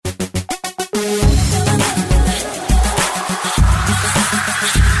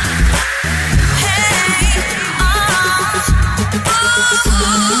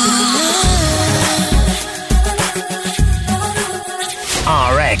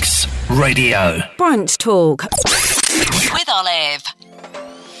X Radio. Brunch Talk with Olive.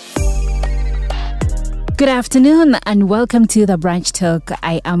 Good afternoon and welcome to the Brunch Talk.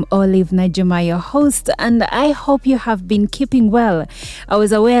 I am Olive Najuma, your host, and I hope you have been keeping well. I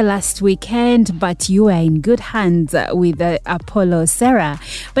was away last weekend, but you are in good hands with Apollo Sarah.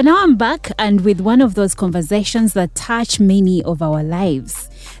 But now I'm back and with one of those conversations that touch many of our lives.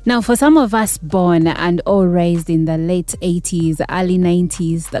 Now, for some of us born and all raised in the late 80s, early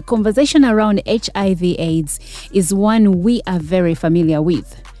 90s, the conversation around HIV/AIDS is one we are very familiar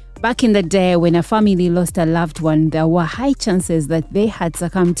with. Back in the day, when a family lost a loved one, there were high chances that they had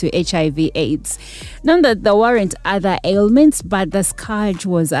succumbed to HIV/AIDS. Not that there weren't other ailments, but the scourge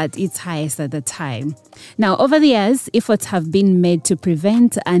was at its highest at the time. Now, over the years, efforts have been made to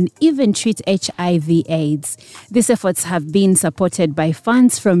prevent and even treat HIV/AIDS. These efforts have been supported by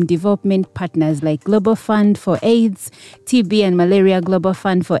funds from development partners like Global Fund for AIDS, TB and Malaria Global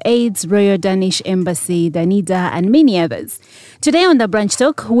Fund for AIDS, Royal Danish Embassy, Danida, and many others. Today on the Brunch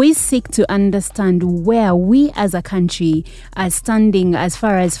Talk, we seek to understand where we as a country are standing as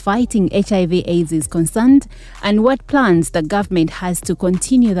far as fighting HIV/AIDS is concerned and what plans the government has to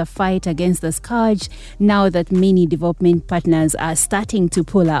continue the fight against the scourge now that many development partners are starting to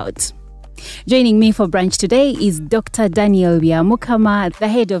pull out. Joining me for brunch today is Dr. Byamukama, the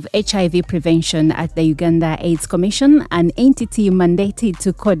head of HIV Prevention at the Uganda AIDS Commission, an entity mandated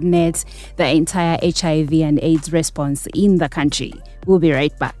to coordinate the entire HIV and AIDS response in the country. We'll be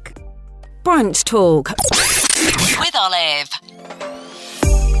right back. Brunch Talk with Olive.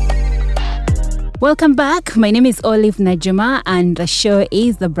 Welcome back. My name is Olive Najuma and the show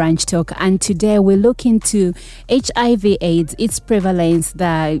is The Brunch Talk. And today we look into HIV/AIDS, its prevalence,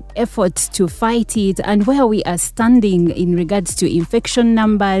 the efforts to fight it, and where we are standing in regards to infection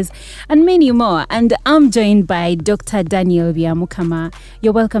numbers and many more. And I'm joined by Dr. Byamukama.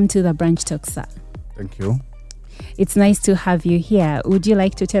 You're welcome to The Brunch Talk, sir. Thank you. It's nice to have you here. Would you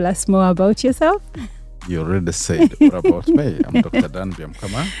like to tell us more about yourself? You already said what about me. I'm Dr.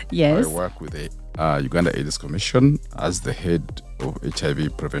 Byamukama. Yes. I work with the Uganda AIDS Commission as the head of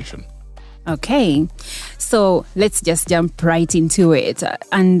HIV Prevention. Okay, so let's just jump right into it.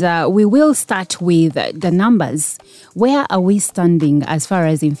 And we will start with the numbers. Where are we standing as far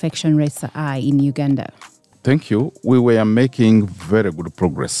as infection rates are in Uganda? Thank you. We were making very good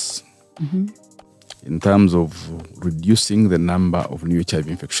progress in terms of reducing the number of new HIV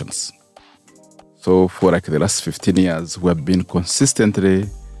infections. So for like the last 15 years, we have been consistently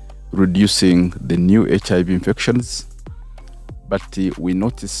reducing the new HIV infections. But we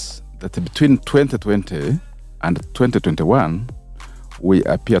notice that between 2020 and 2021, we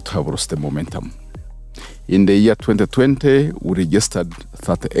appear to have lost the momentum. In the year 2020, we registered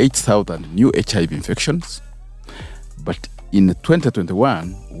 38,000 new HIV infections. But in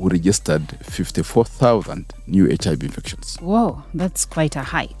 2021, we registered 54,000 new HIV infections. Whoa, that's quite a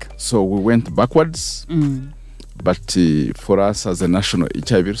hike. So we went backwards. But for us as a national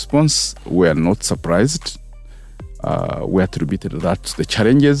HIV response, we are not surprised. We attributed that to the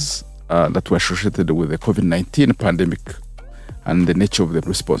challenges that were associated with the COVID-19 pandemic and the nature of the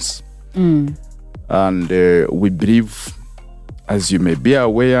response. And we believe, as you may be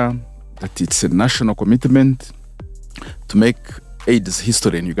aware, that it's a national commitment to make AIDS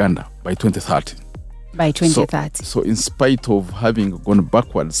history in Uganda by 2030. By 2030. So in spite of having gone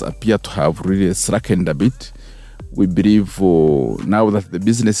backwards, appear to have really slackened a bit, we believe now that the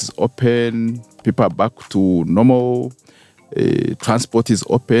business is open, people are back to normal, transport is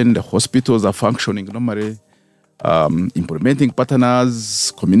open, the hospitals are functioning normally, implementing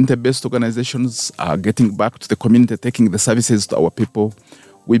partners, community-based organizations are getting back to the community, taking the services to our people.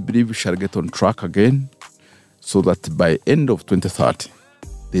 We believe we shall get on track again so that by end of 2030,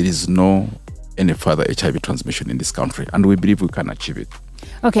 there is no any further HIV transmission in this country, and we believe we can achieve it.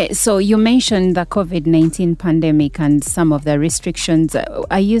 Okay, so you mentioned the COVID-19 pandemic and some of the restrictions.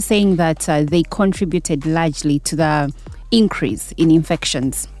 Are you saying that they contributed largely to the increase in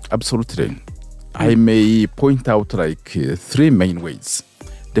infections? Absolutely. I may point out like three main ways.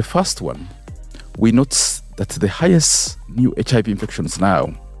 The first one, we notice that the highest new HIV infections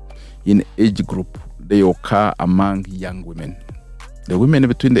now in age group, they occur among young women. The women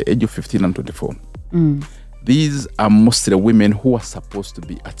between the age of 15 and 24. These are mostly women who are supposed to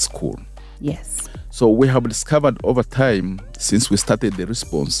be at school. Yes. So we have discovered over time, since we started the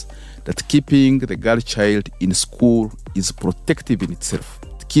response, that keeping the girl child in school is protective in itself.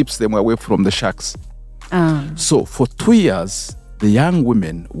 It keeps them away from the sharks. So for 2 years, the young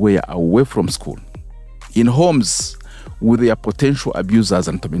women were away from school, in homes with their potential abusers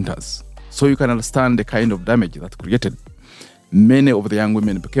and tormentors. So you can understand the kind of damage that created. Many of the young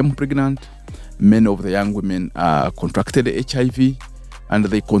women became pregnant. Many of the young women contracted HIV, and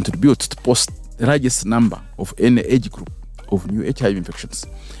they contribute to post the largest number of any age group of new HIV infections.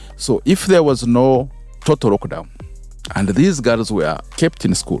 So if there was no total lockdown and these girls were kept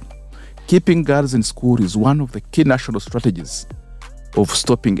in school, keeping girls in school is one of the key national strategies of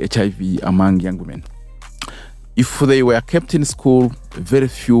stopping HIV among young women. If they were kept in school, very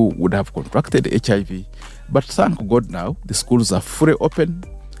few would have contracted HIV. But thank God now, the schools are fully open,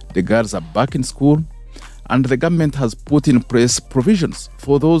 the girls are back in school, and the government has put in place provisions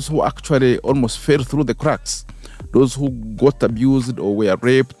for those who actually almost fell through the cracks, those who got abused or were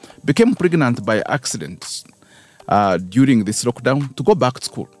raped, became pregnant by accident during this lockdown, to go back to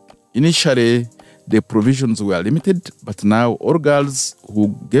school. Initially, the provisions were limited, but now all girls who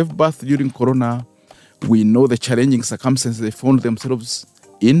gave birth during Corona, we know the challenging circumstances they found themselves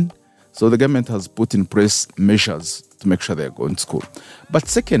in. So the government has put in place measures to make sure they are going to school. But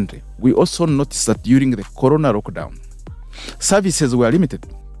secondly, we also noticed that during the Corona lockdown, services were limited.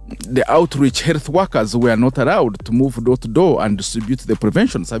 The outreach health workers were not allowed to move door to door and distribute the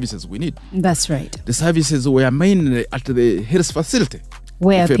prevention services we need. That's right. The services were mainly at the health facility.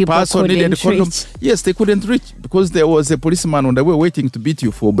 Where if people couldn't reach. Yes, they couldn't reach because there was a policeman on the way waiting to beat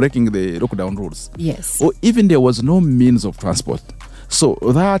you for breaking the lockdown rules. Yes. Or even there was no means of transport. So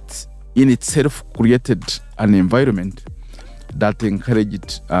that in itself created an environment that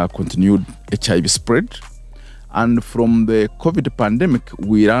encouraged continued HIV spread. And from the COVID pandemic,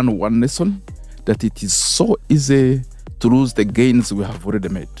 we learned one lesson, that it is so easy to lose the gains we have already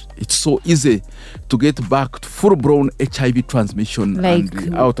made. It's so easy to get back to full-blown HIV transmission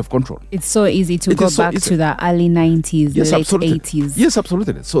and out of control. It's so easy to go back to the early 90s, yes, the late absolutely. 80s. Yes,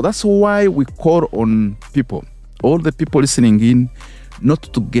 absolutely. So that's why we call on people, all the people listening in, not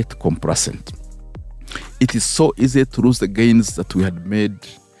to get complacent. It is so easy to lose the gains that we had made.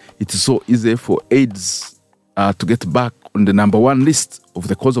 It is so easy for AIDS to get back on the number one list of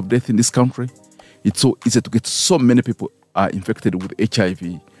the cause of death in this country. It's so easy to get so many people infected with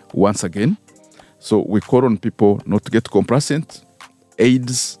HIV once again. So we call on people not to get complacent.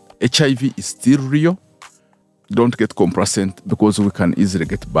 AIDS, HIV is still real. Don't get complacent, because we can easily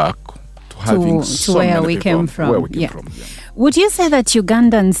get back to having so where many we people came from. Where we came from. Yeah. Would you say that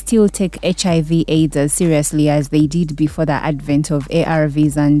Ugandans still take HIV AIDS as seriously as they did before the advent of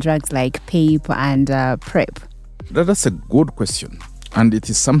ARVs and drugs like PrEP and PrEP? That's a good question. And it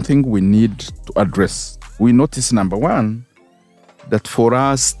is something we need to address. We notice, number one, that for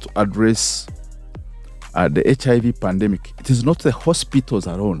us to address the HIV pandemic, it is not the hospitals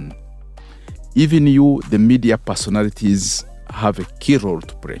alone. Even you, the media personalities, have a key role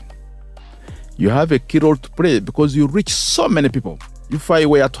to play. You have a key role to play because you reach so many people. If I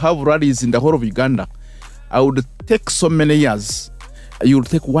were to have rallies in the whole of Uganda, I would take so many years. You would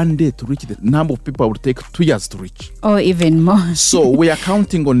take 1 day to reach the number of people I would take 2 years to reach. Or even more. So we are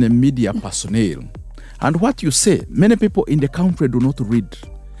counting on the media personnel. And what you say, many people in the country do not read.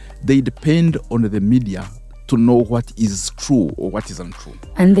 They depend on the media to know what is true or what is untrue.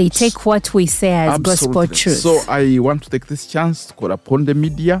 And they take what we say as absolutely. Gospel truth. So I want to take this chance to call upon the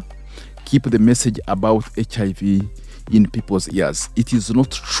media, keep the message about HIV in people's ears. It is not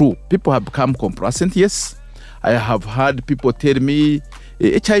true. People have become complacent, yes. I have heard people tell me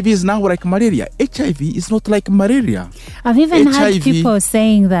HIV is now like malaria. HIV is not like malaria. I've even heard people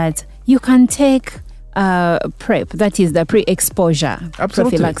saying that you can take PrEP, that is the pre-exposure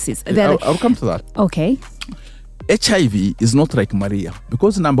prophylaxis. I'll come to that. Okay. HIV is not like malaria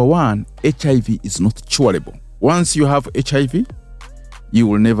because, number one, HIV is not curable. Once you have HIV, you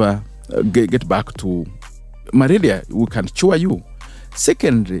will never get back to malaria. We can cure you.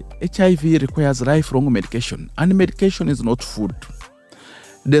 Secondly, HIV requires lifelong medication, and medication is not food.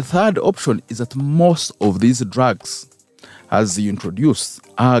 The third option is that most of these drugs, as you introduced,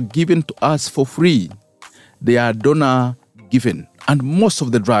 are given to us for free. They are donor given. And most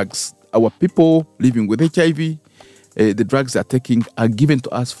of the drugs, our people living with HIV, the drugs they are taking are given to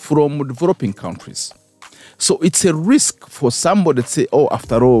us from developing countries. So it's a risk for somebody to say, oh,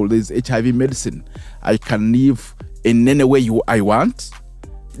 after all, there's HIV medicine. I can live in any way I want.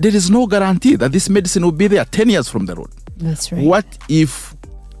 There is no guarantee that this medicine will be there 10 years from the road. That's right. What if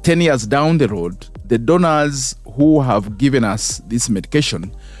 10 years down the road, the donors who have given us this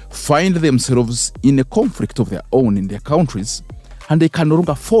medication find themselves in a conflict of their own in their countries, and they can no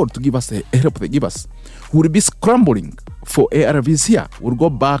longer afford to give us the help they give us? We'll be scrambling for ARVs here. We'll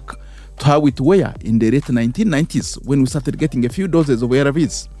go back to how it were in the late 1990s when we started getting a few doses of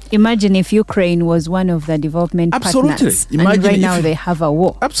ARVs. Imagine if Ukraine was one of the development partners. Imagine and right now they have a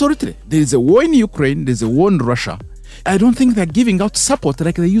war. Absolutely. There is a war in Ukraine, there's a war in Russia. I don't think they're giving out support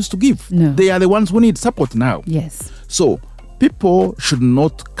like they used to give. No. They are the ones who need support now. Yes. So people should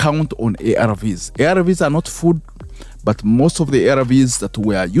not count on ARVs. ARVs are not food, but most of the ARVs that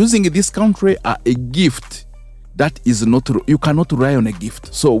we are using in this country are a gift. That is not, you cannot rely on a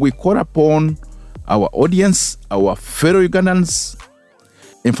gift. So we call upon our audience, our fellow Ugandans,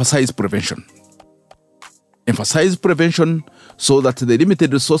 emphasize prevention. Emphasize prevention so that the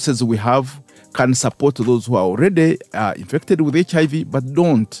limited resources we have can support those who are already infected with HIV, but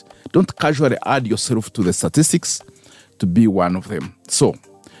don't casually add yourself to the statistics to be one of them. So,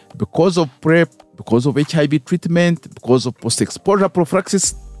 because of PrEP, because of HIV treatment, because of post-exposure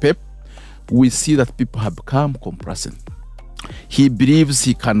prophylaxis, PEP, we see that people have become complacent. He believes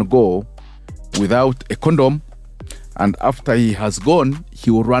he can go without a condom, and after he has gone,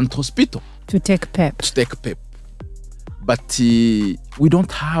 he will run to hospital to take PEP. But we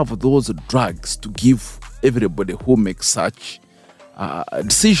don't have those drugs to give everybody who makes such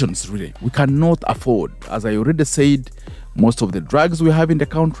decisions, really. We cannot afford. As I already said, most of the drugs we have in the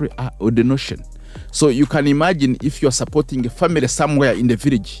country are ordination. So you can imagine if you're supporting a family somewhere in the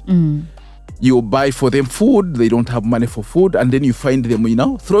village, you buy for them food, they don't have money for food, and then you find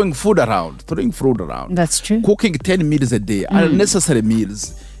them, throwing food around. That's true. Cooking 10 meals a day, unnecessary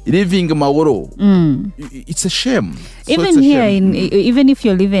meals. Living Maoro, it's a shame. Even if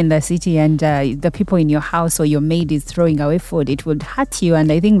you live in the city and the people in your house or your maid is throwing away food, it would hurt you.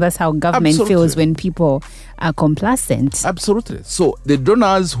 And I think that's how government feels when people are complacent. Absolutely. So the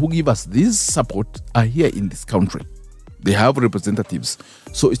donors who give us this support are here in this country. They have representatives.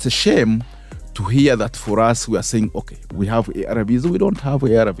 So it's a shame to hear that for us, we are saying, okay, we have ARVs, we don't have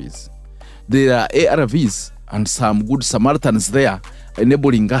ARVs. There are ARVs and some good Samaritans there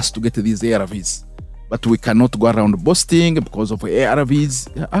enabling us to get these ARVs. But we cannot go around boasting because of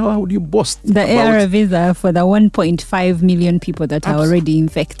ARVs. How would you boast? The ARVs are for the 1.5 million people that are already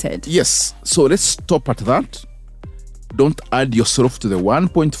infected. Yes. So let's stop at that. Don't add yourself to the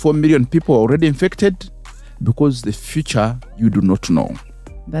 1.4 million people already infected, because the future you do not know.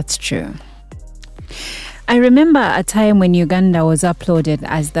 That's true. I remember a time when Uganda was uploaded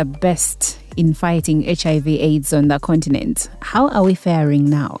as the best in fighting HIV AIDS on the continent. How are we faring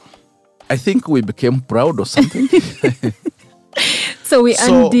now? I think we became proud or something. So we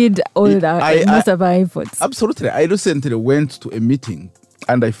undid all most of our efforts. Absolutely. I recently went to a meeting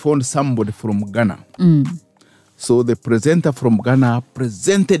and I found somebody from Ghana. So the presenter from Ghana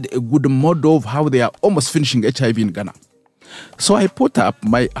presented a good model of how they are almost finishing HIV in Ghana. So I put up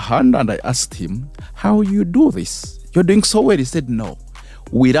my hand and I asked him, how you do this? You're doing so well. He said, no,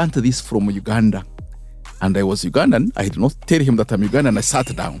 we learned this from Uganda. And I was Ugandan. I did not tell him that I'm Ugandan. I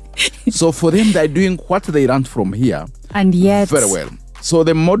sat down. So for them, they're doing what they learned from here. And yet. Very well. So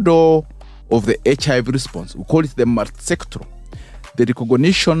the model of the HIV response, we call it the multi-sectoral. The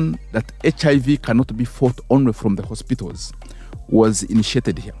recognition that HIV cannot be fought only from the hospitals was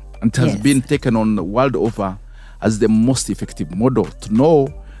initiated here. And it has been taken on the world over as the most effective model to know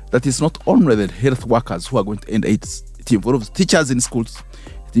that it's not only the health workers who are going to end AIDS. It involves teachers in schools.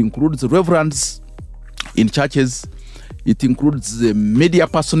 It includes reverends in churches. It includes the media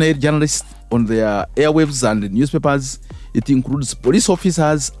personnel, journalists on their airwaves and the newspapers. It includes police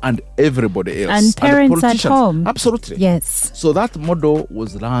officers and everybody else. And parents at home. Absolutely. Yes. So that model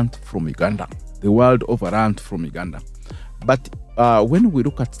was learned from Uganda. The world over learned from Uganda. But when we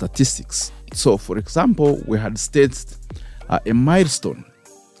look at statistics, so for example, we had stated a milestone.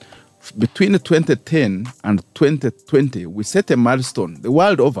 Between 2010 and 2020, we set a milestone. The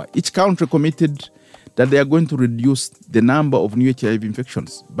world over, each country committed that they are going to reduce the number of new HIV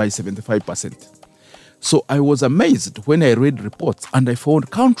infections by 75%. So I was amazed when I read reports and I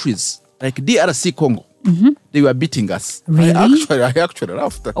found countries like DRC Congo, they were beating us. Really? I actually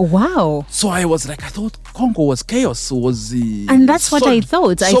laughed. Oh, wow. So I was like, I thought Congo was chaos. And that's what I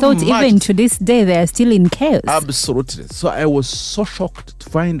thought. I thought even to this day they are still in chaos. Absolutely. So I was so shocked to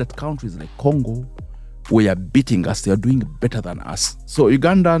find that countries like Congo were beating us. They are doing better than us. So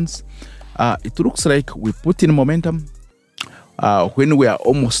Ugandans, it looks like we put in momentum. When we are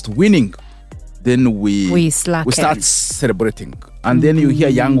almost winning, then we start celebrating. And then you hear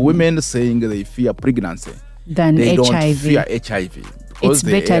young women saying they fear pregnancy. They don't HIV. fear HIV. It's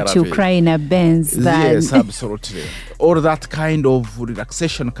better to cry in a Benz than... Yes, absolutely. All that kind of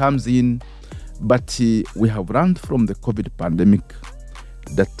relaxation comes in. But we have learned from the COVID pandemic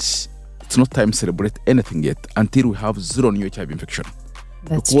that it's not time to celebrate anything yet until we have zero new HIV infection.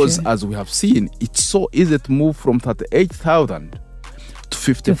 Because as we have seen, it's so easy to move from 38,000 to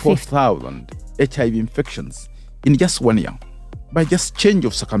 54,000 HIV infections in just 1 year by just change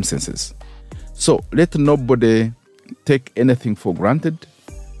of circumstances. So let nobody take anything for granted.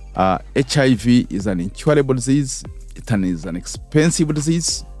 HIV is an incurable disease. It is an expensive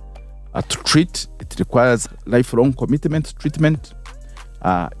disease to treat. It requires lifelong commitment to treatment.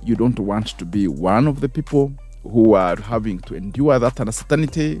 You don't want to be one of the people who are having to endure that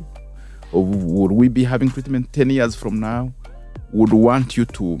uncertainty. Or would we be having treatment 10 years from now? Would want you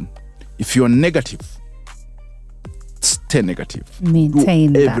to, if you're negative, stay negative.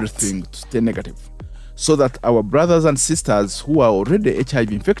 Maintain do everything to stay negative. So that our brothers and sisters who are already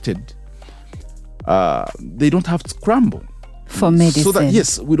HIV infected, they don't have to scramble for medicine. So that,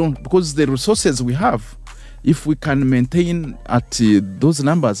 yes, we don't, because the resources we have, if we can maintain at those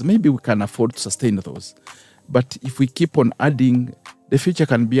numbers, maybe we can afford to sustain those. But if we keep on adding, the future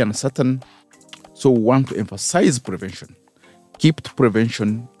can be uncertain. So we want to emphasize prevention. Keep to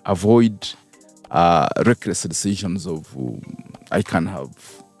prevention, avoid reckless decisions of I can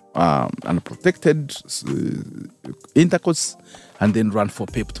have unprotected intercourse and then run for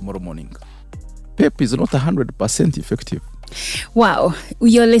PEP tomorrow morning. PEP is not 100% effective. Wow,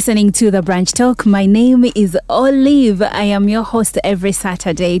 you're listening to The Branch Talk. My name is Olive. I am your host every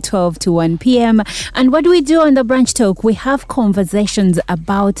Saturday, 12 to 1 p.m. And what do we do on The Branch Talk? We have conversations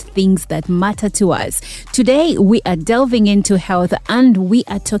about things that matter to us. Today, we are delving into health and we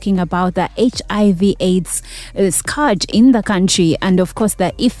are talking about the HIV AIDS scourge in the country and, of course,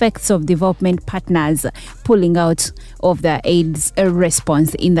 the effects of development partners pulling out of the AIDS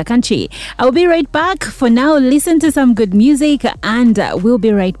response in the country. I'll be right back. For now, listen to some good music. And we'll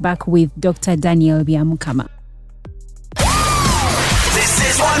be right back with Dr. Daniel Byamukama. This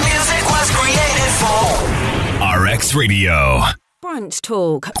is what music was created for. RX Radio. Brunch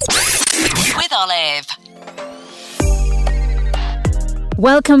Talk with Olive.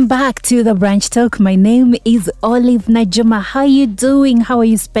 Welcome back to The Branch Talk. My name is Olive Najuma. How are you doing? How are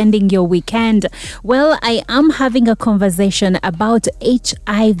you spending your weekend? Well, I am having a conversation about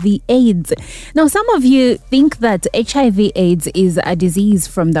HIV AIDS. Now, some of you think that HIV AIDS is a disease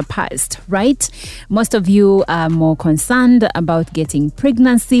from the past, right? Most of you are more concerned about getting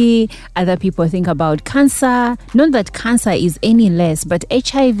pregnancy. Other people think about cancer. Not that cancer is any less, but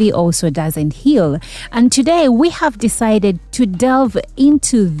HIV also doesn't heal. And today we have decided to delve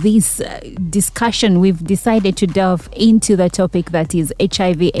into this discussion. We've decided to delve into the topic that is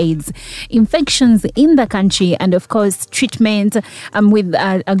HIV AIDS infections in the country and, of course, treatment. I'm with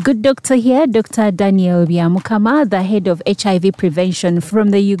a good doctor here, Dr. Daniel Byamukama, the head of HIV Prevention from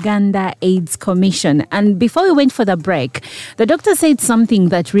the Uganda AIDS Commission. And before we went for the break, the doctor said something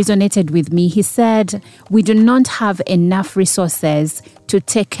that resonated with me. He said, we do not have enough resources to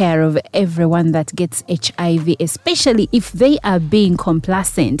take care of everyone that gets HIV, especially if they are being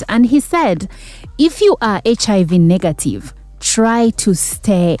complacent. And he said, if you are HIV negative, try to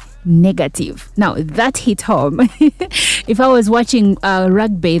stay negative. Now, that hit home. If I was watching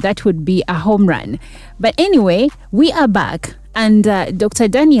rugby, that would be a home run. But anyway, we are back. And Dr.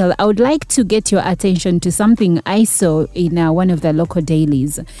 Daniel, I would like to get your attention to something I saw in one of the local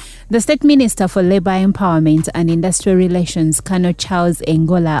dailies. The State Minister for Labour Empowerment and Industrial Relations, Colonel Charles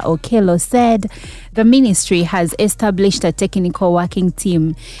Engola Okello, said the ministry has established a technical working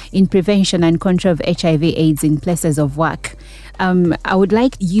team in prevention and control of HIV/AIDS in places of work. I would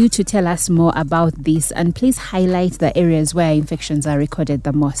like you to tell us more about this and please highlight the areas where infections are recorded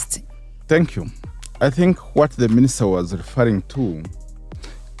the most. Thank you. I think what the minister was referring to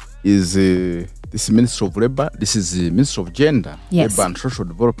is this Ministry of Labour. This is the Ministry of Gender, yes. Labour and Social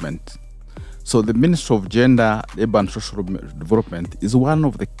Development. So the Ministry of Gender, Labour and Social Development is one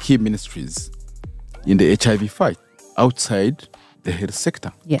of the key ministries in the HIV fight outside the health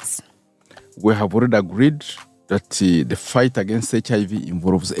sector. Yes. We have already agreed that the fight against HIV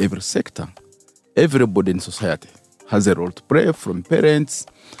involves every sector. Everybody in society has a role to play, from parents.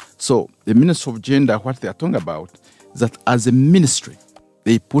 So the Ministry of Gender, what they are talking about is that as a ministry,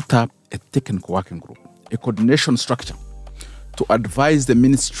 they put up a technical working group, a coordination structure to advise the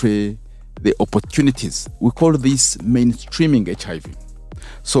ministry the opportunities. We call this mainstreaming HIV.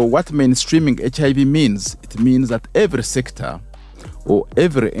 So what mainstreaming HIV means, it means that every sector or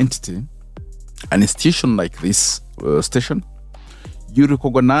every entity, an institution like this station, you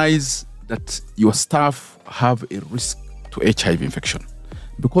recognize that your staff have a risk to HIV infection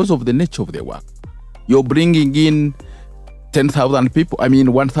because of the nature of their work. You're bringing in 1,000 people.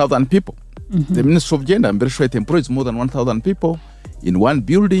 Mm-hmm. The Ministry of Gender, I'm very sure it employs more than 1,000 people in one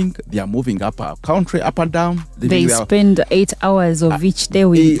building. They are moving up our country, up and down. They spend 8 hours of each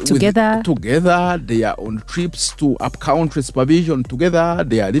day together. Together. They are on trips to up-country supervision together.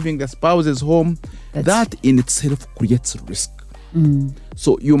 They are leaving their spouses home. That in itself creates risk.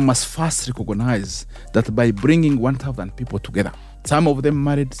 So you must first recognize that by bringing 1,000 people together, some of them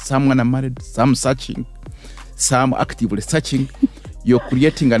married, some unmarried, some searching, some actively searching, you're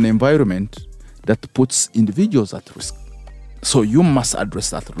creating an environment that puts individuals at risk. So you must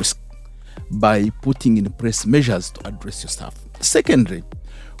address that risk by putting in place measures to address your staff. Secondly,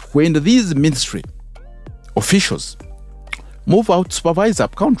 when these ministry officials move out to supervise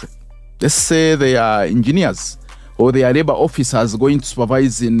up country, let's say they are engineers or they are labor officers going to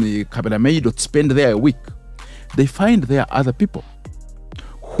supervise in Kaberameido to spend there a week, they find there are other people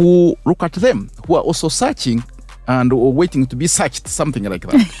who look at them, who are also searching and or waiting to be searched, something like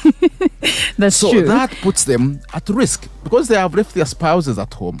that. That's so true. that puts them at risk because they have left their spouses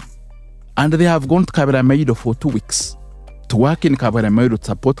at home and they have gone to Kaberameido for 2 weeks to work in Kaberameido, to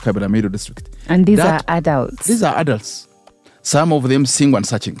support Kaberameido district. And these are adults. These are adults. Some of them single and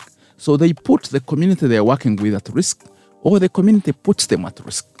searching. So they put the community they are working with at risk, or the community puts them at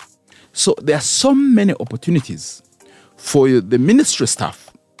risk. So there are so many opportunities for the ministry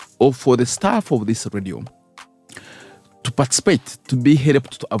staff or for the staff of this radio to participate, to be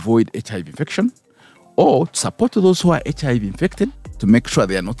helped to avoid HIV infection, or to support those who are HIV infected, to make sure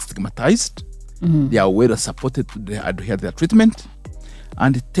they are not stigmatized, they are well supported to adhere to their treatment,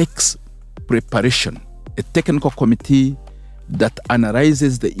 and it takes preparation, a technical committee that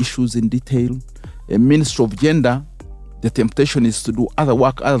analyzes the issues in detail. A Ministry of Gender, the temptation is to do other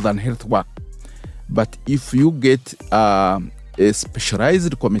work other than health work. But if you get a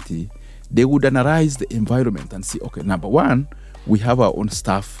specialized committee, they would analyze the environment and see, okay, number one, we have our own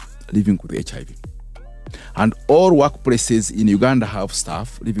staff living with HIV. And all workplaces in Uganda have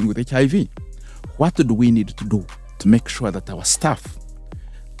staff living with HIV. What do we need to do to make sure that our staff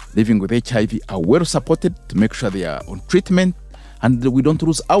living with HIV are well supported, to make sure they are on treatment, and we don't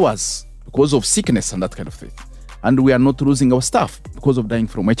lose ours because of sickness and that kind of thing. And we are not losing our staff because of dying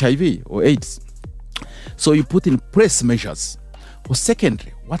from HIV or AIDS. So you put in place measures. Well,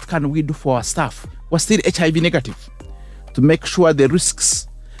 secondly, what can we do for our staff who are still HIV negative to make sure the risk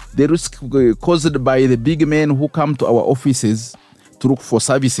caused by the big men who come to our offices to look for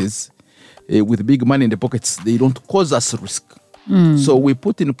services with big money in the pockets, they don't cause us risk. So we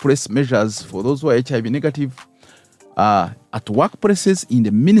put in place measures for those who are HIV negative at workplaces, in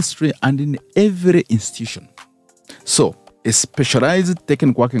the ministry, and in every institution. So a specialized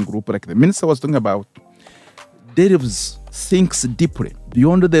technical working group like the minister was talking about delves, thinks deeply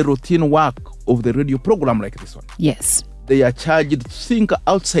beyond the routine work of the radio program like this one. Yes. They are charged to think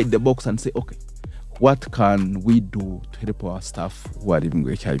outside the box and say, okay, what can we do to help our staff who are living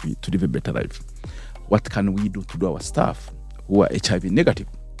with HIV to live a better life? What can we do to do our staff who are HIV negative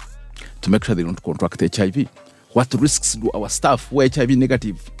to make sure they don't contract HIV? What risks do our staff who are HIV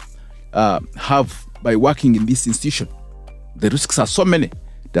negative have by working in this institution? The risks are so many.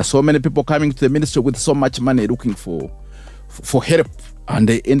 There are so many people coming to the ministry with so much money looking for help, and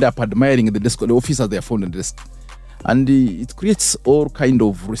they end up admiring the desk, the officers they are found on the desk. And it creates all kind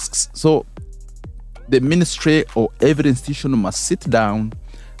of risks. So the ministry or every institution must sit down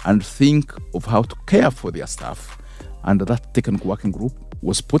and think of how to care for their staff. And that technical working group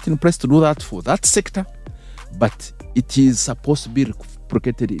was put in place to do that for that sector, but it is supposed to be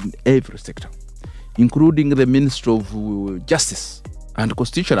replicated in every sector, including the Ministry of Justice and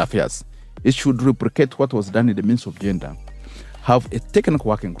Constitutional Affairs. It should replicate what was done in the Ministry of Gender. Have a technical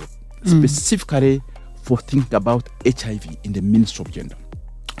working group specifically for thinking about HIV in the Ministry of Gender.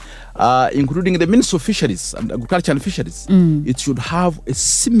 Including the Ministry of Fisheries and Agriculture and Fisheries. It should have a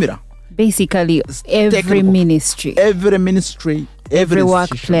similar. Basically, every ministry, every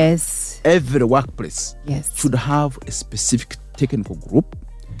workplace, yes, should have a specific technical group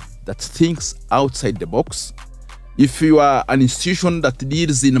that thinks outside the box. If you are an institution that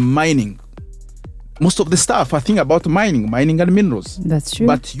deals in mining, most of the staff are thinking about mining and minerals. That's true.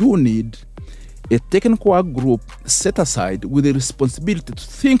 But you need a technical work group set aside with the responsibility to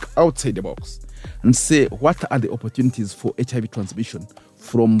think outside the box and say, what are the opportunities for HIV transmission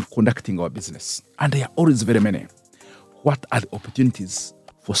from conducting our business? And there are always very many. What are the opportunities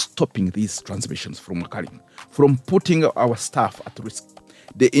for stopping these transmissions from occurring, from putting our staff at risk?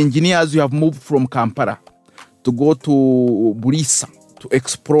 The engineers you have moved from Kampala to go to Bulisa to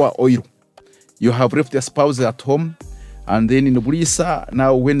explore oil. You have left their spouses at home, and then in Bulisa,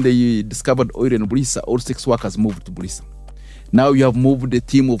 now when they discovered oil in Bulisa, all 6 workers moved to Bulisa. Now you have moved the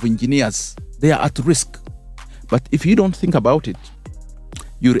team of engineers. They are at risk. But if you don't think about it,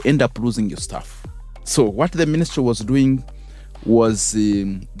 you'll end up losing your staff. So what the ministry was doing was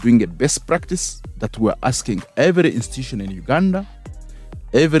doing a best practice that we're asking every institution in Uganda,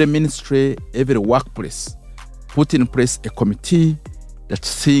 every ministry, every workplace put in place a committee that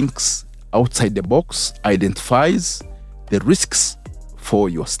thinks outside the box, identifies the risks for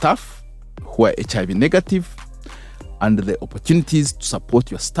your staff who are HIV negative and the opportunities to support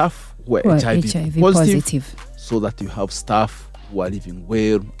your staff who are HIV positive, so that you have staff who are living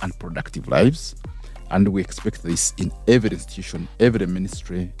well and productive lives. And we expect this in every institution, every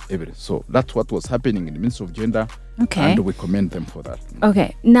ministry, so that's what was happening in the Ministry of Gender. Okay. And we commend them for that.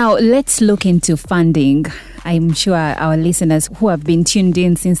 Okay. Now let's look into funding. I'm sure our listeners who have been tuned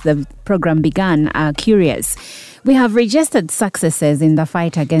in since the program began are curious. We have registered successes in the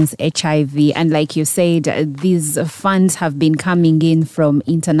fight against HIV. And like you said, these funds have been coming in from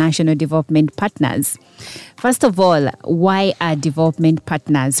international development partners. First of all, why are development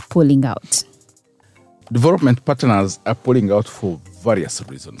partners pulling out? Development partners are pulling out for various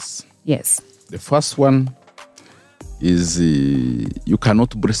reasons. Yes. The first one is you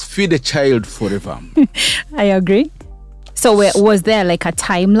cannot breastfeed a child forever. I agree. So was there like a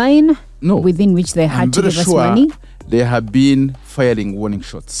timeline within which they had to give us money? They have been firing warning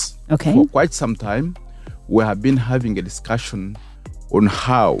shots. Okay. For quite some time, we have been having a discussion on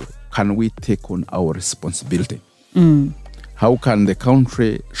how can we take on our responsibility. How can the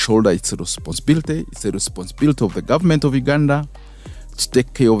country shoulder its responsibility? It's a responsibility of the government of Uganda to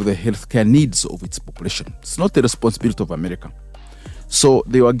take care of the healthcare needs of its population. It's not the responsibility of America. So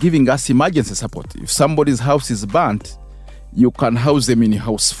they were giving us emergency support. If somebody's house is burnt, you can house them in your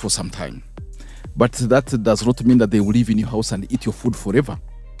house for some time. But that does not mean that they will live in your house and eat your food forever.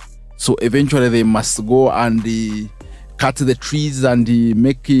 So eventually they must go and cut the trees and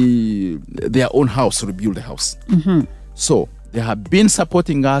make their own house, rebuild the house. So they have been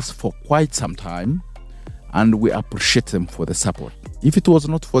supporting us for quite some time, and we appreciate them for the support. If it was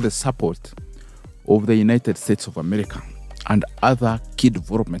not for the support of the United States of America and other key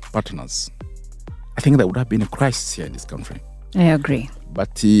development partners, I think there would have been a crisis here in this country. I agree.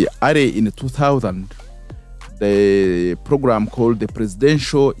 But early in 2000, the program called the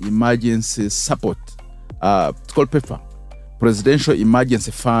Presidential Emergency Support, it's called PEFA, Presidential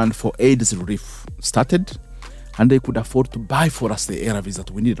Emergency Fund for AIDS Relief, started. And they could afford to buy for us the ARVs that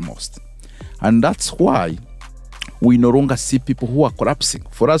we need most. And that's why we no longer see people who are collapsing.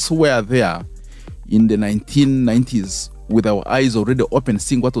 For us who were there in the 1990s with our eyes already open,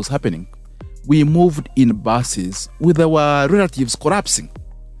 seeing what was happening, we moved in buses with our relatives collapsing.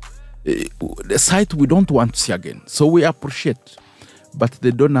 The sight we don't want to see again. So we appreciate. But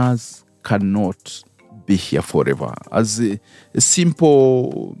the donors cannot be here forever. As a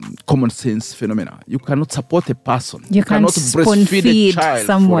simple common sense phenomena, you cannot support a person. You cannot breastfeed a child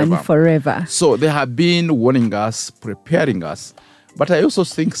someone forever. So they have been warning us, preparing us. But I also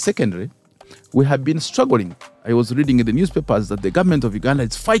think, secondly, we have been struggling. I was reading in the newspapers that the government of Uganda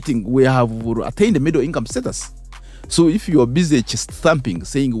is fighting. We have attained the middle income status. So if you are busy chest thumping,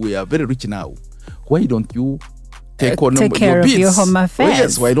 saying we are very rich now, why don't you take care of your home affairs?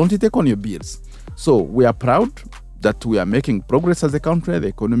 Yes, why don't you take on your bills? So we are proud that we are making progress as a country. The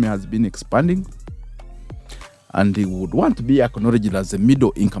economy has been expanding. And we would want to be acknowledged as a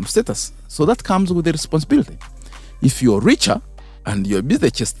middle income status. So that comes with a responsibility. If you're richer and you're busy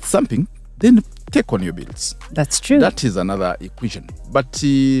chest thumping, then take on your bills. That's true. That is another equation. But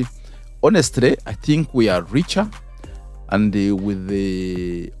honestly, I think we are richer. And with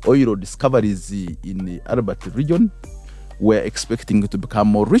the oil discoveries in the Albert region, we're expecting it to become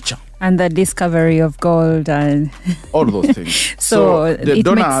more richer. And the discovery of gold and all those things. So the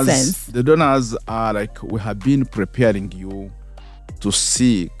donors, makes sense. The donors are like, we have been preparing you to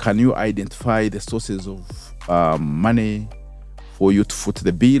see, can you identify the sources of money for you to foot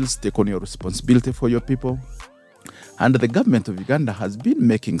the bills, take on your responsibility for your people. And the government of Uganda has been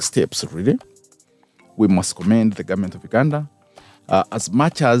making steps, really. We must commend the government of Uganda. As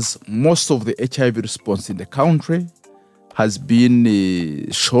much as most of the HIV response in the country has been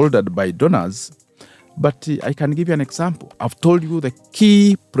shouldered by donors, but I can give you an example. I've told you the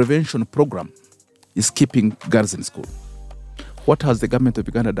key prevention program is keeping girls in school. What has the government of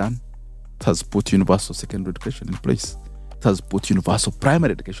Uganda done? It has put universal secondary education in place. It has put universal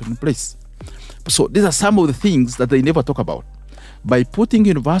primary education in place. So these are some of the things that they never talk about. By putting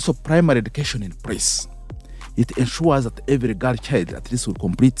universal primary education in place, it ensures that every girl child at least will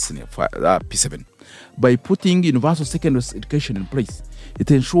complete P7. By putting universal secondary education in place,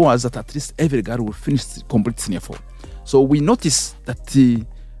 it ensures that at least every girl will complete Senior 4. So we notice that the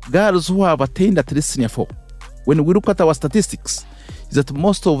girls who have attained at least Senior 4, when we look at our statistics, is that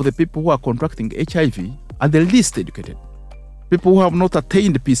most of the people who are contracting HIV are the least educated. People who have not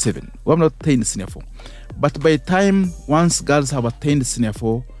attained P7, who have not attained Senior 4. But by the time once girls have attained Senior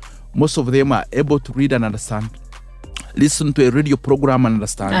 4, Most of them are able to read and understand, listen to a radio program and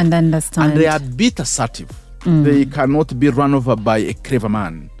understand. And they are a bit assertive. They cannot be run over by a clever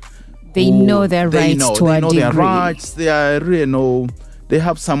man. They know their rights to a degree. They know their rights. They are really they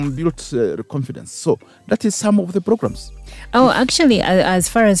have some built confidence. So that is some of the programs. Oh, actually, as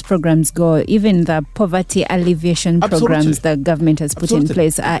far as programs go, even the poverty alleviation programs the government has put in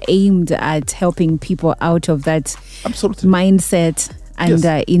place are aimed at helping people out of that mindset. And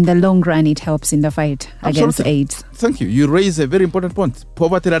in the long run, it helps in the fight against AIDS. Thank you. You raise a very important point.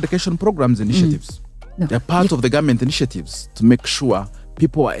 Poverty eradication programs initiatives. They're part of the government initiatives to make sure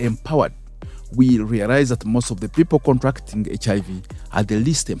people are empowered. We realize that most of the people contracting HIV are the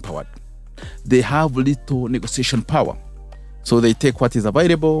least empowered. They have little negotiation power. So they take what is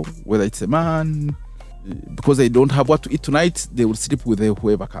available, whether it's a man, because they don't have what to eat tonight, they will sleep with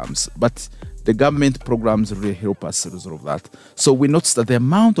whoever comes. But the government programs really help us resolve that. So we notice that the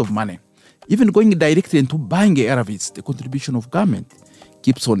amount of money, even going directly into buying ARVs, the contribution of government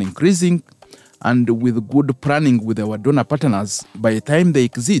keeps on increasing. And with good planning with our donor partners, by the time they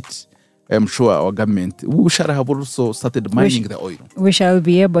exit, I'm sure our government, we shall have also started mining the oil. We shall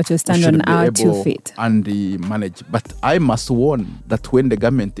be able to stand on our 2 feet. And manage. But I must warn that when the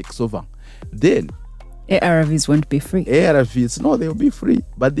government takes over, then ARVs won't be free. ARVs, no, they will be free,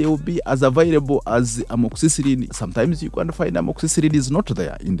 but they will be as available as amoxicillin. Sometimes you can find amoxicillin is not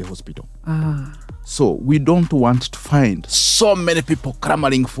there in the hospital. So we don't want to find so many people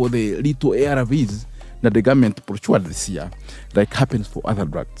clamoring for the little ARVs that the government procured this year, like happens for other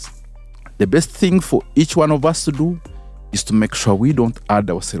drugs. The best thing for each one of us to do is to make sure we don't add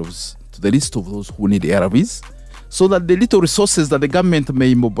ourselves to the list of those who need ARVs, so that the little resources that the government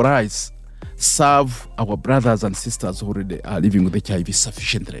may mobilize serve our brothers and sisters who already are living with HIV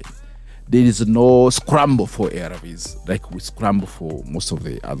sufficiently. There is no scramble for ARVs like we scramble for most of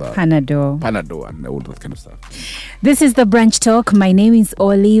the other Panadol and all that kind of stuff. This is the Branch Talk. My name is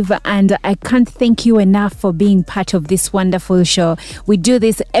Olive, and I can't thank you enough for being part of this wonderful show. We do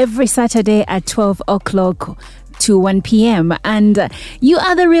this every Saturday at 12 o'clock to 1 p.m. And you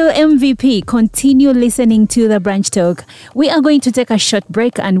are the real MVP. Continue listening to the Branch Talk. We are going to take a short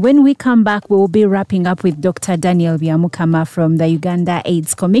break, and when we come back, we will be wrapping up with Dr. Daniel Byamukama from the Uganda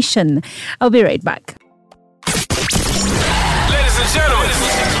AIDS Commission. I'll be right back. Ladies and gentlemen,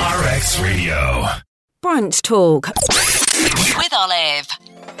 RX Radio. Branch Talk with Olive.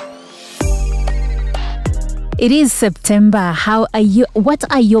 It is September. How are you? What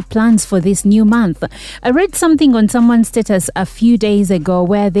are your plans for this new month? I read something on someone's status a few days ago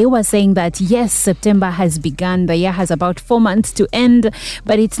where they were saying that yes, September has begun. The year has about 4 months to end,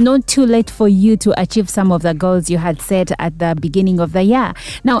 but it's not too late for you to achieve some of the goals you had set at the beginning of the year.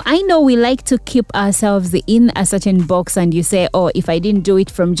 Now, I know we like to keep ourselves in a certain box, and you say, oh, if I didn't do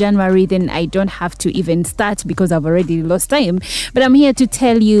it from January, then I don't have to even start because I've already lost time. But I'm here to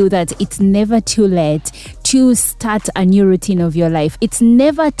tell you that it's never too late to start a new routine of your life. It's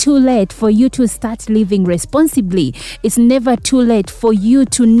never too late for you to start living responsibly. It's never too late for you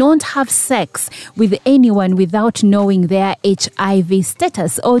to not have sex with anyone without knowing their HIV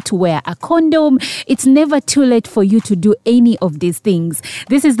status or to wear a condom. It's never too late for you to do any of these things.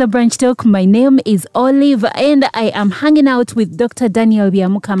 This is the Branch Talk. My name is Olive, and I am hanging out with Dr. Daniel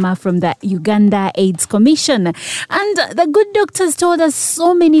Byamukama from the Uganda AIDS Commission. And the good doctors told us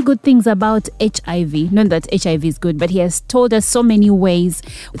so many good things about HIV. Not that HIV is good, but he has told us so many ways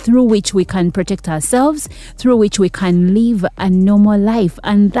through which we can protect ourselves, through which we can live a normal life.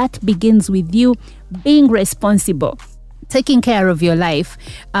 And that begins with you being responsible, taking care of your life,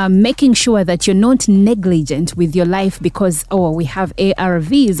 making sure that you're not negligent with your life because, we have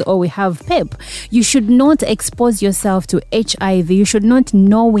ARVs or we have PEP. You should not expose yourself to HIV. You should not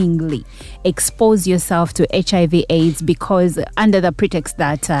knowingly expose yourself to HIV AIDS because under the pretext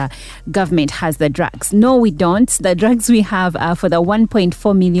that government has the drugs. No, we don't. The drugs we have are for the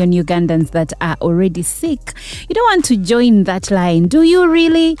 1.4 million Ugandans that are already sick. You don't want to join that line, do you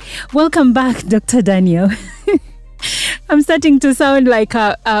really? Welcome back, Dr. Daniel. I'm starting to sound like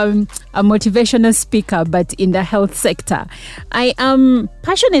a motivational speaker, but in the health sector. I am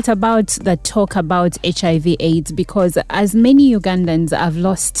passionate about the talk about HIV AIDS because as many Ugandans have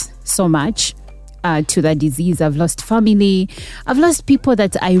lost so much, to the disease. I've lost family. I've lost people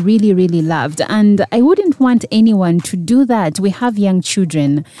that I really, really loved. And I wouldn't want anyone to do that. We have young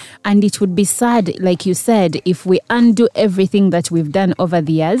children. And it would be sad, like you said, if we undo everything that we've done over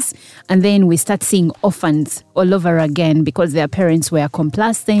the years and then we start seeing orphans all over again because their parents were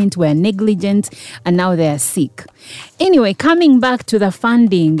complacent, were negligent, and now they are sick. Anyway, coming back to the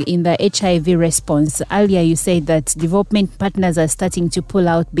funding in the HIV response, earlier you said that development partners are starting to pull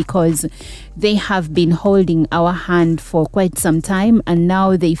out because they have been holding our hand for quite some time, and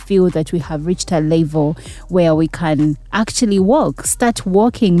now they feel that we have reached a level where we can actually start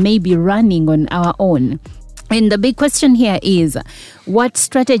walking, maybe running on our own. And the big question here is, what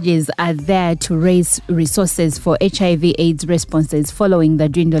strategies are there to raise resources for HIV/AIDS responses following the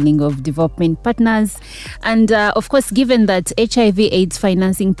dwindling of development partners? And of course, given that HIV/AIDS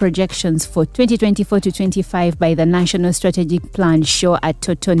financing projections for 2024 to 25 by the National Strategic Plan show a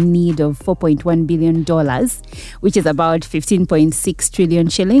total need of $4.1 billion, which is about 15.6 trillion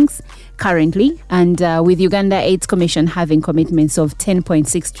shillings currently, and with Uganda AIDS Commission having commitments of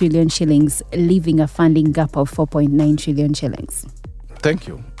 10.6 trillion shillings, leaving a funding gap of 4.9 trillion shillings. Thank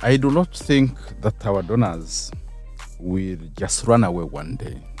you. I do not think that our donors will just run away one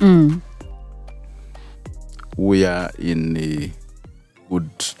day. We are in a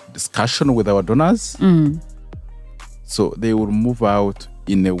good discussion with our donors. So they will move out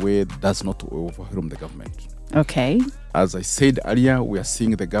in a way that does not overwhelm the government. Okay. As I said earlier, we are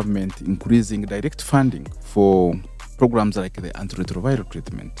seeing the government increasing direct funding for programs like the antiretroviral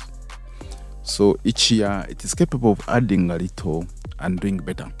treatment. So each year, it is capable of adding a little and doing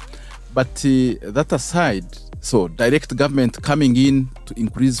better. But that aside, so direct government coming in to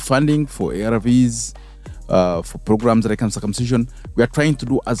increase funding for ARVs, for programs like circumcision, we are trying to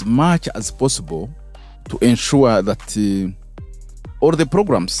do as much as possible to ensure that all the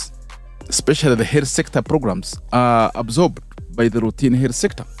programs, especially the health sector programs, are absorbed by the routine health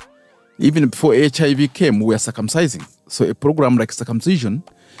sector. Even before HIV came, we were circumcising. So a program like circumcision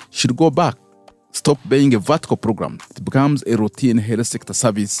should go back, stop being a vertical program. It becomes a routine health sector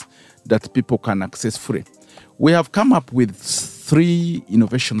service that people can access free. We have come up with 3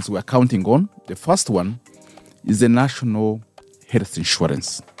 innovations we are counting on. The first one is the national health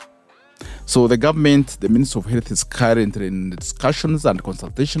insurance. So the government, the Minister of Health, is currently in discussions and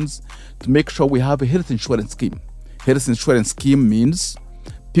consultations to make sure we have a health insurance scheme. Health insurance scheme means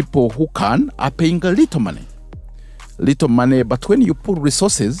people who are paying a little money, but when you put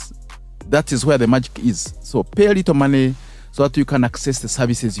resources, that is where the magic is. So pay a little money so that you can access the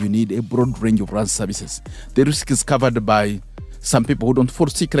services you need, a broad range of services. The risk is covered by some people who don't fall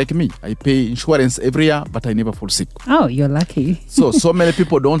sick like me. I pay insurance every year, but I never fall sick. Oh, you're lucky. So many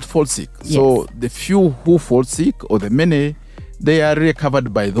people don't fall sick. Yes. So the few who fall sick, or the many, they are really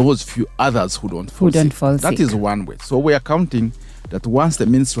covered by those few others who don't fall sick. That is one way. So we are counting that once the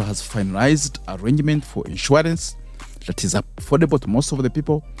ministry has finalized arrangement for insurance that is affordable to most of the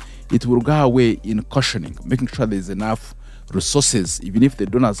people, it will go away in cautioning, making sure there is enough resources, even if the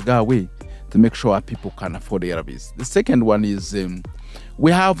donors go away, to make sure our people can afford the ARVs. The second one is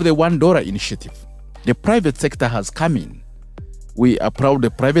we have the $1 initiative. The private sector has come in. We are proud of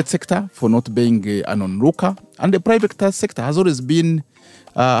the private sector for not being an onlooker, and the private sector has always been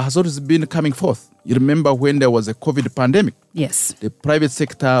coming forth. You remember when there was a COVID pandemic? Yes. The private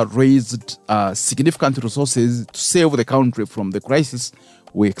sector raised significant resources to save the country from the crisis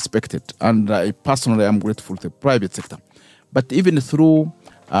we expected. And I personally am grateful to the private sector. But even through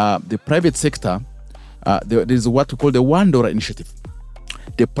the private sector, there is what we call the $1 initiative.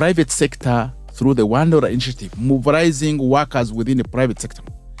 The private sector, through the $1 initiative, mobilizing workers within the private sector,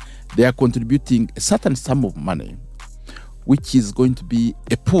 they are contributing a certain sum of money, which is going to be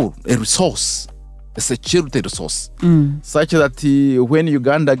a pool, a resource, a security resource, such that when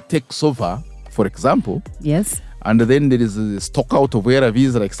Uganda takes over, for example, yes, and then there is a stock out of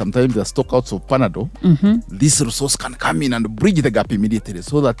ARVs, like sometimes there are stock outs of Panadol, this resource can come in and bridge the gap immediately.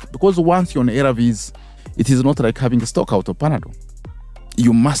 So that, because once you're on ARVs, it is not like having a stock out of Panadol.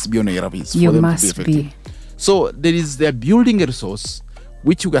 You must be on ARVs for them to be effective. So they're building a resource,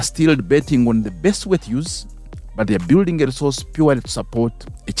 which we are still debating on the best way to use, but they're building a resource purely to support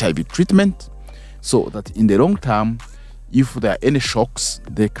HIV treatment, so that in the long term, if there are any shocks,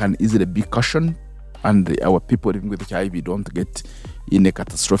 they can easily be cushioned, and our people living with HIV don't get in a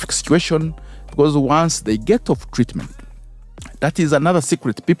catastrophic situation. Because once they get off treatment, that is another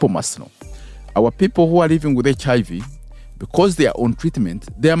secret people must know. Our people who are living with HIV, because they are on treatment,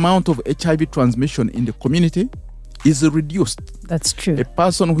 the amount of HIV transmission in the community is reduced. That's true. A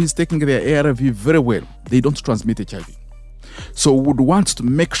person who is taking their ARV very well, they don't transmit HIV. So we would want to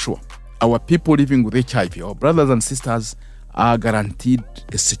make sure our people living with HIV, our brothers and sisters, are guaranteed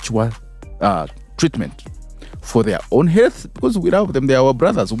a secure treatment for their own health, because we love them, they are our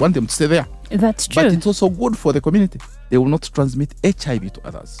brothers, we want them to stay there. That's true. But it's also good for the community. They will not transmit HIV to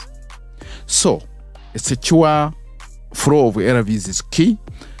others. So, a secure flow of ARVs is key.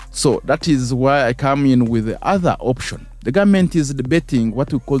 So that is why I come in with the other option. The government is debating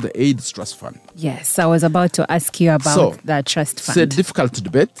what we call the AIDS Trust Fund. Yes, I was about to ask you about that trust fund. It's a difficult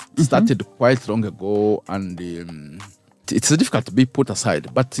debate. It started quite long ago, and it's difficult to be put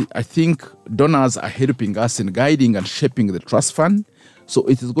aside. But I think donors are helping us in guiding and shaping the trust fund. So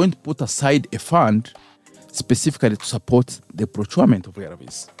it is going to put aside a fund specifically to support the procurement of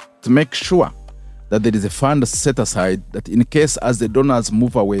ARVs, to make sure that there is a fund set aside that in case as the donors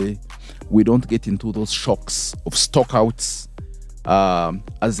move away, we don't get into those shocks of stockouts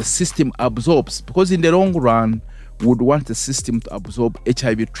as the system absorbs. Because in the long run, we would want the system to absorb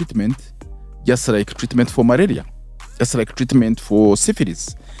HIV treatment, just like treatment for malaria, just like treatment for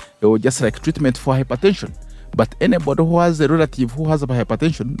syphilis, or just like treatment for hypertension. But anybody who has a relative who has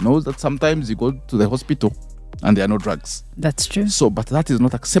hypertension knows that sometimes you go to the hospital and there are no drugs. That's true. So, but that is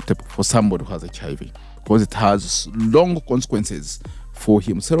not acceptable for somebody who has HIV, because it has long consequences for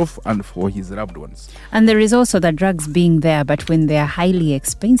himself and for his loved ones. And there is also the drugs being there, but when they are highly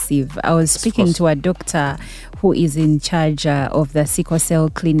expensive. I was speaking to a doctor who is in charge of the sickle cell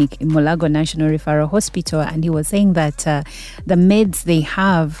clinic in Mulago National Referral Hospital, and he was saying that the meds they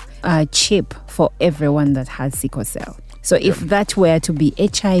have are cheap for everyone that has sickle cell. So if that were to be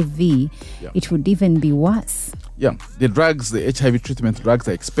HIV, it would even be worse. Yeah, the drugs, the HIV treatment drugs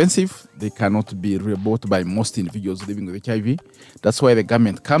are expensive. They cannot be bought by most individuals living with HIV. That's why the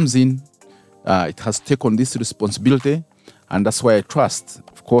government comes in. It has taken this responsibility. And that's why I trust,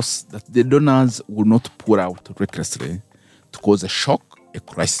 of course, that the donors will not pour out recklessly to cause a shock, a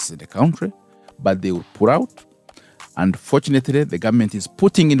crisis in the country, but they will pour out. And fortunately, the government is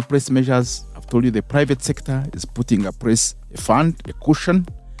putting in place measures. I've told you the private sector is putting in place a fund, a cushion.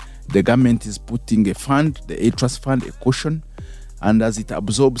 The government is putting a fund, the AIDS Trust Fund, a cushion. And as it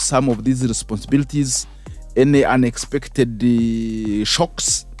absorbs some of these responsibilities, any unexpected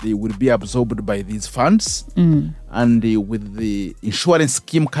shocks, they will be absorbed by these funds. And with the insurance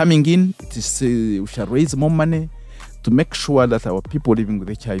scheme coming in, it is, we shall raise more money to make sure that our people living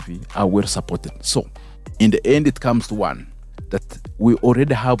with HIV are well supported. So, in the end, it comes to one, that we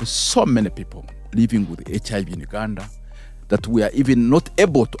already have so many people living with HIV in Uganda that we are even not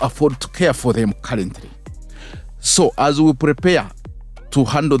able to afford to care for them currently. So as we prepare to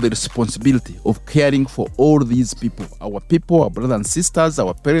handle the responsibility of caring for all these people, our brothers and sisters,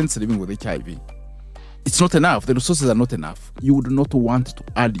 our parents living with HIV, it's not enough. The resources are not enough. You would not want to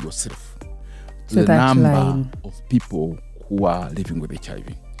add yourself to the number of people who are living with HIV.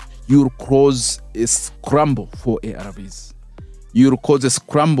 You'll cause a scramble for ARVs. You'll cause a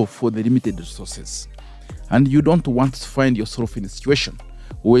scramble for the limited resources. And you don't want to find yourself in a situation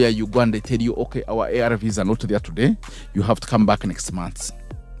where you go and they tell you, okay, our ARVs are not there today. You have to come back next month.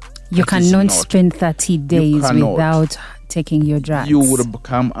 You cannot spend 30 days without taking your drugs. You will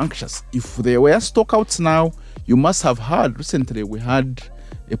become anxious. If there were stockouts now, you must have heard recently we had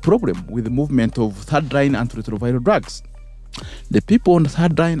a problem with the movement of third-line antiretroviral drugs. The people on the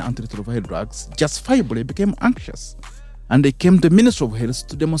third-line antiretroviral drugs justifiably became anxious. And they came to the Ministry of Health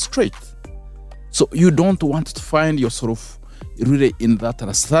to demonstrate. So you don't want to find yourself really in that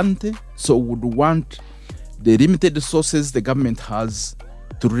uncertainty. So would want the limited resources the government has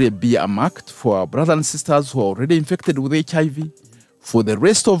to really be a mark for our brothers and sisters who are already infected with HIV. For the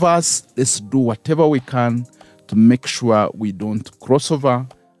rest of us, let's do whatever we can to make sure we don't cross over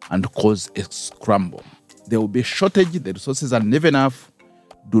and cause a scramble. There will be a shortage. The resources are never enough.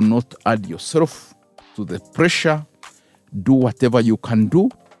 Do not add yourself to the pressure. Do whatever you can do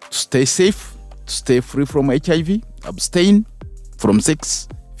to stay safe, to stay free from HIV, abstain from sex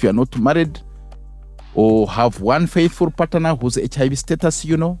if you are not married, or have one faithful partner whose HIV status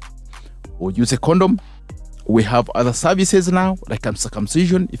you know, or use a condom. We have other services now, like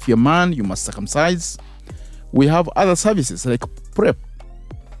circumcision. If you're a man, you must circumcise. We have other services like PrEP,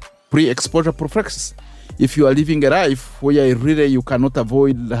 pre-exposure prophylaxis. If you are living a life where really you cannot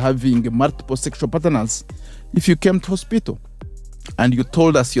avoid having multiple sexual partners, if you came to hospital and you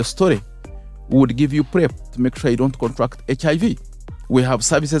told us your story, we would give you PrEP to make sure you don't contract HIV. We have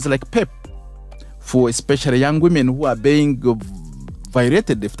services like PEP for especially young women who are being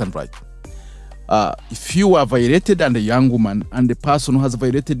violated left and right. If you are violated and a young woman and the person who has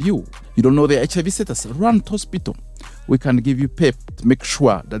violated you, you don't know their HIV status, run to hospital. We can give you PEP to make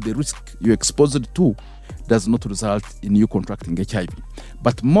sure that the risk you're exposed to does not result in you contracting HIV.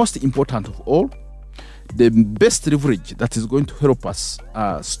 But most important of all, the best leverage that is going to help us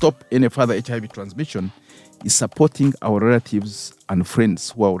stop any further HIV transmission is supporting our relatives and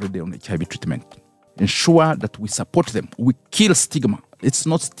friends who are already on HIV treatment. Ensure that we support them. We kill stigma. It's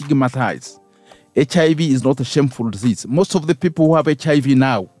not stigmatized. HIV is not a shameful disease. Most of the people who have HIV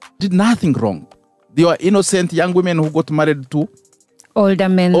now did nothing wrong. They were innocent young women who got married to older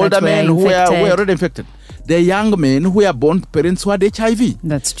men who were already infected. The young men who were born to parents who had HIV.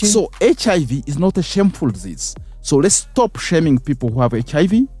 That's true. So HIV is not a shameful disease. So let's stop shaming people who have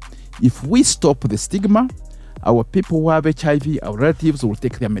HIV. If we stop the stigma, our people who have HIV, our relatives will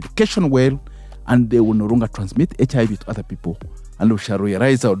take their medication well, and they will no longer transmit HIV to other people. And we shall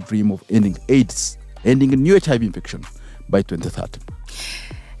realize our dream of ending AIDS, ending a new HIV infection by 2030.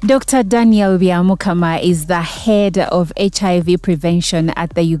 Dr. Daniel Byamukama is the head of HIV Prevention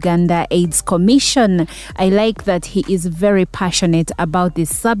at the Uganda AIDS Commission. I like that he is very passionate about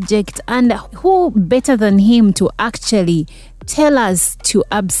this subject, and who better than him to actually tell us to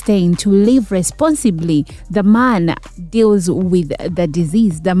abstain, to live responsibly. The man deals with the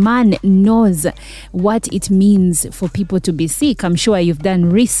disease. The man knows what it means for people to be sick. I'm sure you've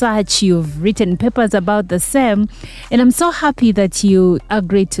done research, you've written papers about the same, and I'm so happy that you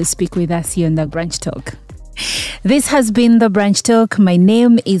agreed to speak with us here on the Branch Talk. This has been the Branch Talk. My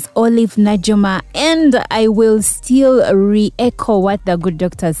name is Olive Najuma, and I will still re-echo what the good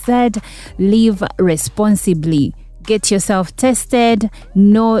doctor said. Live responsibly. Get yourself tested.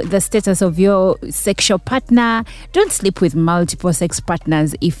 Know the status of your sexual partner. Don't sleep with multiple sex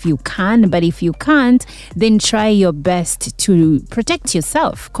partners if you can, but if you can't, then try your best to protect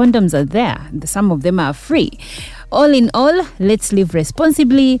yourself. Condoms are there. Some of them are free. All in all, let's live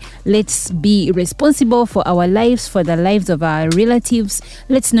responsibly. Let's be responsible for our lives, for the lives of our relatives.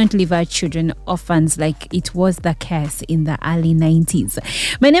 Let's not leave our children orphans like it was the case in the early 90s.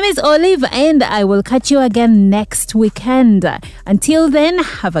 My name is Olive, and I will catch you again next weekend. Until then,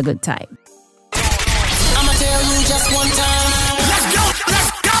 have a good time. I'ma tell you just one time. Let's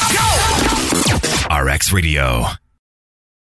go. RX Radio.